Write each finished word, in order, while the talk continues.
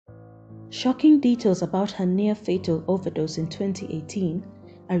Shocking details about her near-fatal overdose in 2018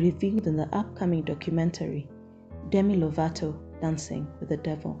 are revealed in the upcoming documentary, Demi Lovato, Dancing with the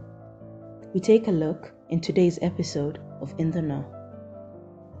Devil. We take a look in today's episode of In the Know.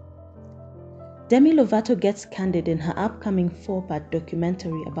 Demi Lovato gets candid in her upcoming 4-part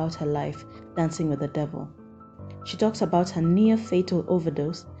documentary about her life, Dancing with the Devil. She talks about her near-fatal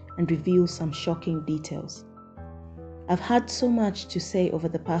overdose and reveals some shocking details. I've had so much to say over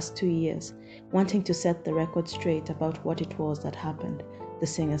the past 2 years, wanting to set the record straight about what it was that happened, the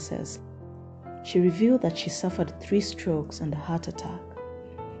singer says. She revealed that she suffered 3 strokes and a heart attack.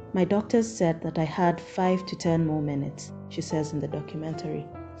 My doctors said that I had 5 to 10 more minutes, she says in the documentary.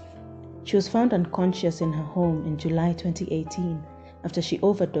 She was found unconscious in her home in July 2018 after she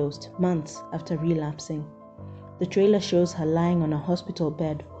overdosed months after relapsing. The trailer shows her lying on a hospital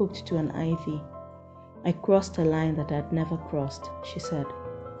bed hooked to an IV. I crossed a line that I had never crossed, she said.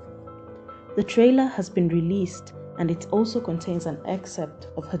 The trailer has been released and it also contains an excerpt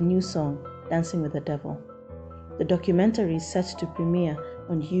of her new song, Dancing with the Devil. The documentary is set to premiere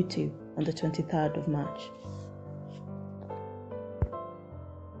on YouTube on the 23rd of March.